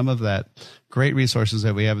getting some of that great resources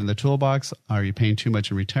that we have in the toolbox, are you paying too much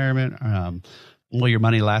in retirement? Will your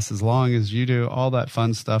money last as long as you do? All that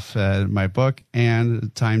fun stuff in my book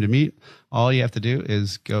and Time to Meet. All you have to do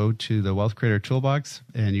is go to the Wealth Creator Toolbox,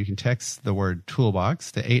 and you can text the word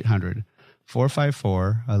toolbox to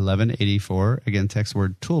 800-454-1184. Again, text the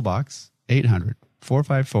word toolbox,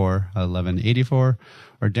 800-454-1184, or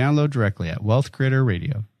download directly at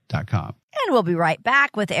wealthcreatorradio.com. And we'll be right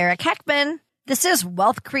back with Eric Heckman. This is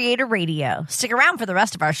Wealth Creator Radio. Stick around for the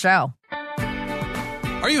rest of our show.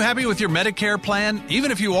 Are you happy with your Medicare plan?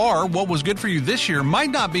 Even if you are, what was good for you this year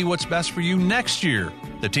might not be what's best for you next year.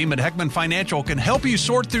 The team at Heckman Financial can help you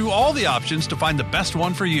sort through all the options to find the best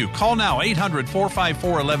one for you. Call now,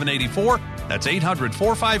 800-454-1184. That's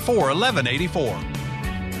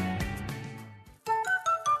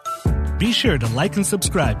 800-454-1184. Be sure to like and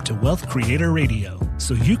subscribe to Wealth Creator Radio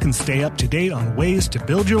so you can stay up to date on ways to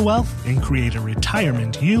build your wealth and create a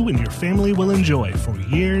retirement you and your family will enjoy for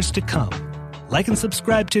years to come. Like and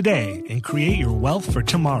subscribe today and create your wealth for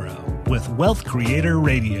tomorrow with Wealth Creator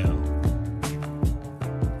Radio.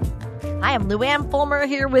 I am Luann Fulmer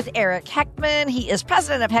here with Eric Heckman. He is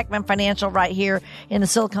president of Heckman Financial right here in the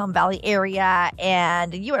Silicon Valley area,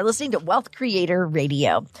 and you are listening to Wealth Creator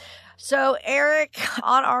Radio. So, Eric,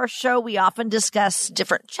 on our show, we often discuss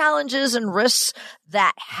different challenges and risks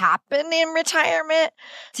that happen in retirement.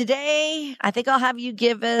 Today, I think I'll have you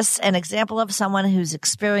give us an example of someone who's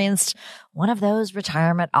experienced one of those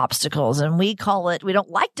retirement obstacles. And we don't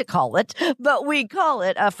like to call it, but we call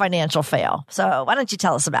it a financial fail. So why don't you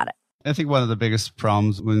tell us about it? I think one of the biggest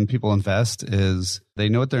problems when people invest is they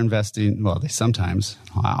know what they're investing. Well,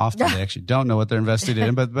 often they actually don't know what they're invested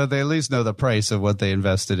in, but they at least know the price of what they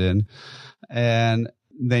invested in. And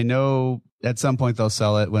they know at some point they'll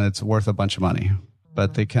sell it when it's worth a bunch of money,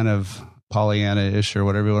 but they kind of Pollyanna-ish or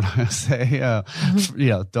whatever you want to say,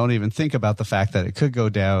 don't even think about the fact that it could go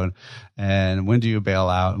down. And when do you bail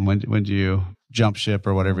out? And when do you jump ship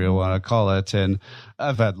or whatever you want to call it? And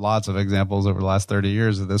I've had lots of examples over the last 30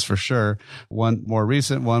 years of this for sure. One more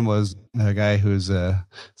recent one was a guy who's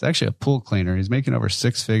actually a pool cleaner. He's making over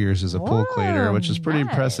six figures as a pool cleaner, which is pretty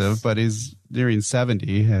impressive, but he's nearing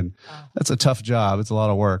 70 and that's a tough job. It's a lot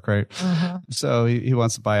of work, right? Mm-hmm. So he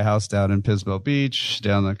wants to buy a house down in Pismo Beach,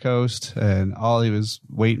 down the coast. And all he was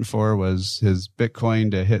waiting for was his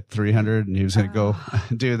Bitcoin to hit 300 and he was going to go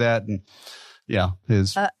do that. And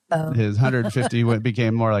his 150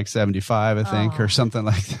 became more like 75, I think, or something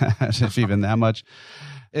like that, if even that much.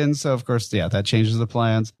 And so, of course, that changes the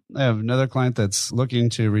plans. I have another client that's looking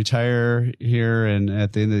to retire here and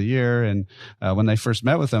at the end of the year. And when I first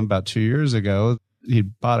met with him about 2 years ago, he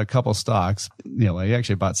bought a couple stocks. He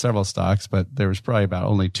actually bought several stocks, but there was probably about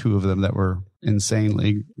only two of them that were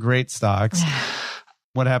insanely great stocks.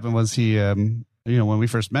 What happened was he when we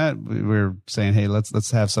first met, we were saying, hey, let's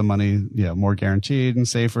have some money, more guaranteed and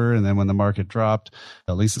safer. And then when the market dropped,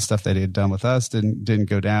 at least the stuff that he had done with us didn't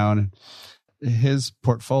go down. His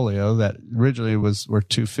portfolio that originally were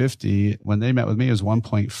 250, when they met with me, was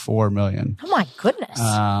 1.4 million. Oh my goodness.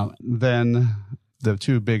 Then the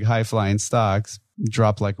two big high flying stocks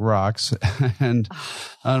dropped like rocks. And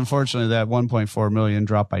unfortunately, that 1.4 million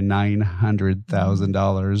dropped by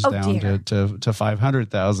 $900,000 down to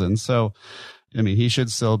 500,000. So, he should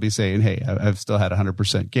still be saying, hey, I've still had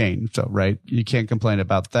 100% gain. So, right, you can't complain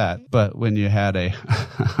about that. But when you had a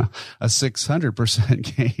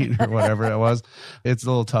 600% gain or whatever it was, it's a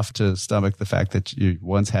little tough to stomach the fact that you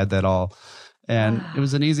once had that all. And it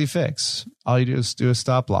was an easy fix. All you do is do a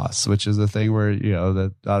stop loss, which is the thing where,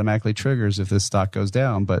 that automatically triggers if this stock goes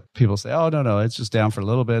down. But people say, oh, no, it's just down for a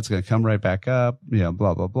little bit. It's going to come right back up,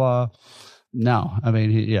 blah, blah, blah. No,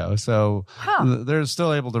 so they're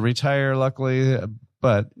still able to retire, luckily,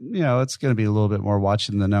 but, it's going to be a little bit more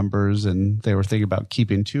watching the numbers. And they were thinking about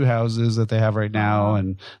keeping two houses that they have right now.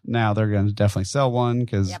 And now they're going to definitely sell one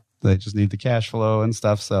because they just need the cash flow and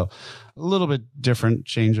stuff. So a little bit different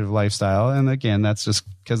change of lifestyle. And again, that's just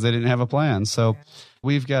because they didn't have a plan. So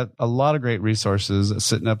we've got a lot of great resources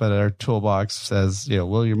sitting up at our toolbox. Says,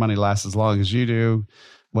 will your money last as long as you do?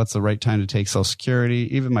 What's the right time to take Social Security,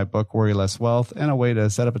 even my book, Worry Less Wealth, and a way to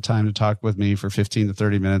set up a time to talk with me for 15 to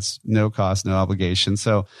 30 minutes, no cost, no obligation.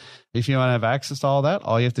 So if you want to have access to all that,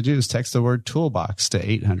 all you have to do is text the word toolbox to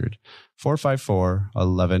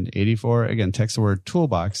 800-454-1184. Again, text the word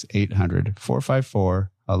toolbox,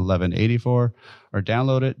 800-454-1184, or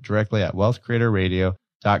download it directly at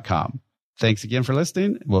wealthcreatorradio.com. Thanks again for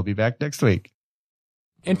listening. We'll be back next week.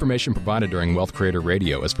 Information provided during Wealth Creator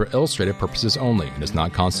Radio is for illustrative purposes only and does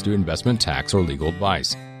not constitute investment, tax, or legal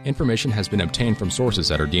advice. Information has been obtained from sources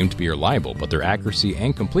that are deemed to be reliable, but their accuracy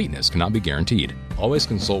and completeness cannot be guaranteed. Always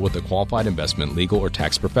consult with a qualified investment, legal, or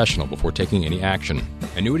tax professional before taking any action.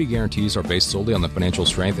 Annuity guarantees are based solely on the financial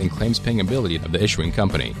strength and claims-paying ability of the issuing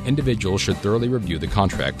company. Individuals should thoroughly review the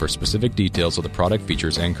contract for specific details of the product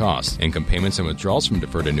features and costs. Income payments and withdrawals from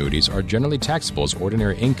deferred annuities are generally taxable as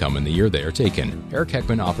ordinary income in the year they are taken. Eric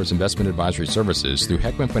Heckman offers investment advisory services through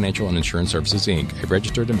Heckman Financial and Insurance Services, Inc., a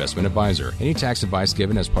registered investment advisor. Any tax advice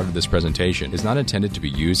given as part of this presentation is not intended to be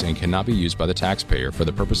used and cannot be used by the taxpayer for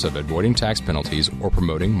the purpose of avoiding tax penalties or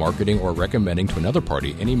promoting, marketing, or recommending to another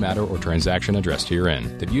party any matter or transaction addressed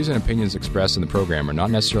herein. The views and opinions expressed in the program are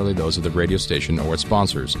not necessarily those of the radio station or its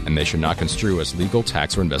sponsors, and they should not construe as legal,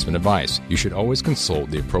 tax, or investment advice. You should always consult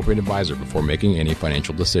the appropriate advisor before making any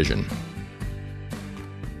financial decision.